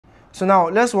So now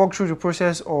let's walk through the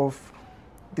process of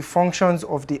the functions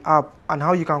of the app and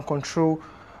how you can control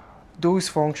those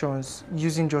functions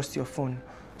using just your phone.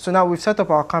 So now we've set up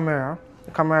our camera.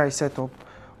 The camera is set up.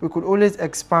 We could always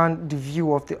expand the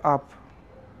view of the app,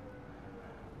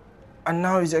 and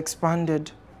now it's expanded.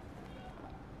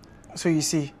 So you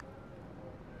see,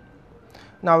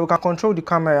 now we can control the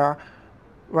camera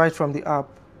right from the app.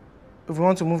 If you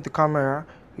want to move the camera,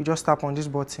 you just tap on this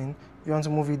button. If you want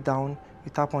to move it down, you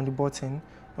tap on the button.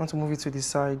 If you want to move it to the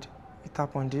side, you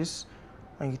tap on this,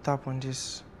 and you tap on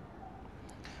this.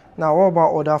 Now, what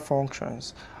about other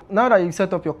functions? Now that you've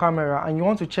set up your camera and you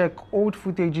want to check old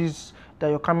footages that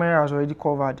your camera has already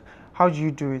covered, how do you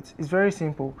do it? It's very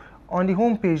simple. On the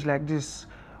home page like this,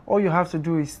 all you have to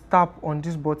do is tap on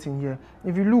this button here.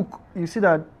 If you look, you see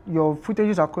that your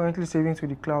footages are currently saving to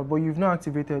the cloud, but you've not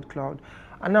activated cloud.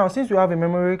 And now, since we have a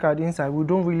memory card inside, we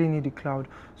don't really need the cloud.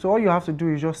 So all you have to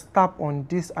do is just tap on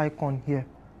this icon here,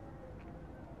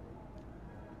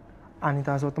 and it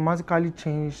has automatically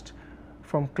changed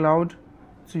from cloud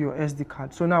to your SD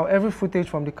card. So now every footage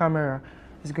from the camera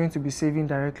is going to be saving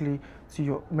directly to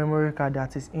your memory card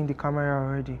that is in the camera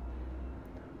already.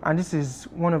 And this is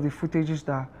one of the footages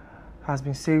that has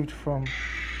been saved from.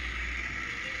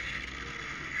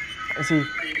 See,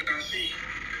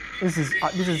 this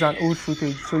is an old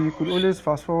footage, so you could always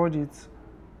fast forward it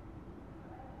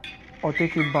or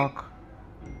take it back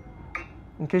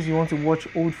in case you want to watch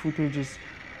old footages.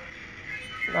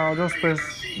 Now just press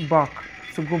back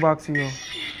to go back to your.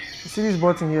 You see this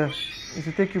button here? It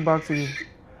will take you back to the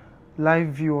live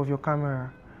view of your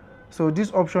camera. So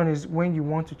this option is when you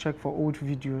want to check for old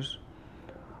videos.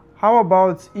 How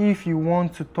about if you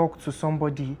want to talk to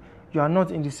somebody, you are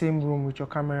not in the same room with your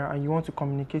camera and you want to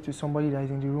communicate with somebody that is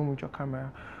in the room with your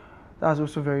camera? That's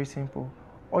also very simple.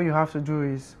 All you have to do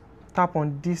is tap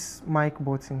on this mic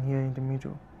button here in the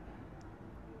middle.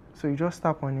 So you just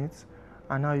tap on it,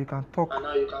 and now you can talk to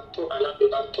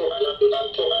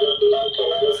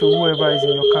whoever is in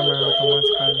your camera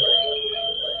automatically.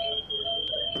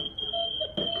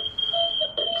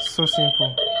 So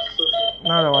simple.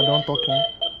 Now that we're done talking,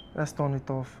 let's turn it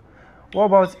off. What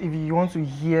about if you want to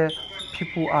hear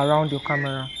people around your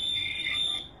camera?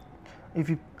 If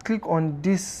you click on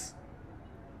this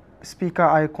speaker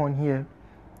icon here,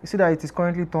 you see that it is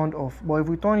currently turned off. But if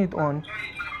we turn it on,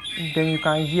 then you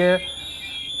can hear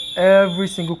every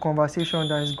single conversation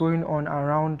that is going on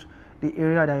around the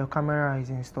area that your camera is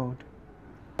installed.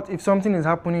 If something is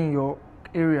happening in your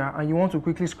area and you want to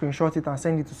quickly screenshot it and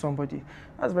send it to somebody,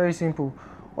 that's very simple.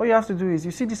 All you have to do is,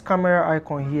 you see this camera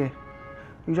icon here,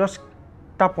 you just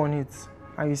tap on it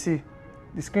and you see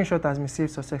the screenshot has been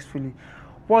saved successfully.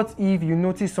 What if you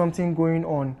notice something going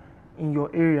on in your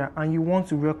area and you want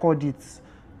to record it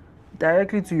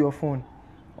directly to your phone?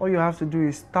 All you have to do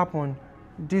is tap on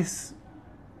this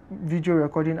video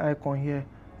recording icon here.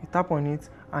 You tap on it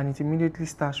and it immediately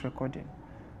starts recording.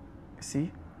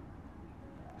 See?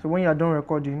 So when you are done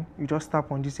recording, you just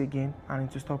tap on this again and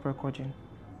it will stop recording.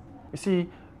 You see,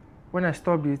 when I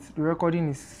stopped it, the recording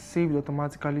is saved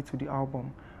automatically to the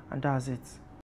album, and that's it.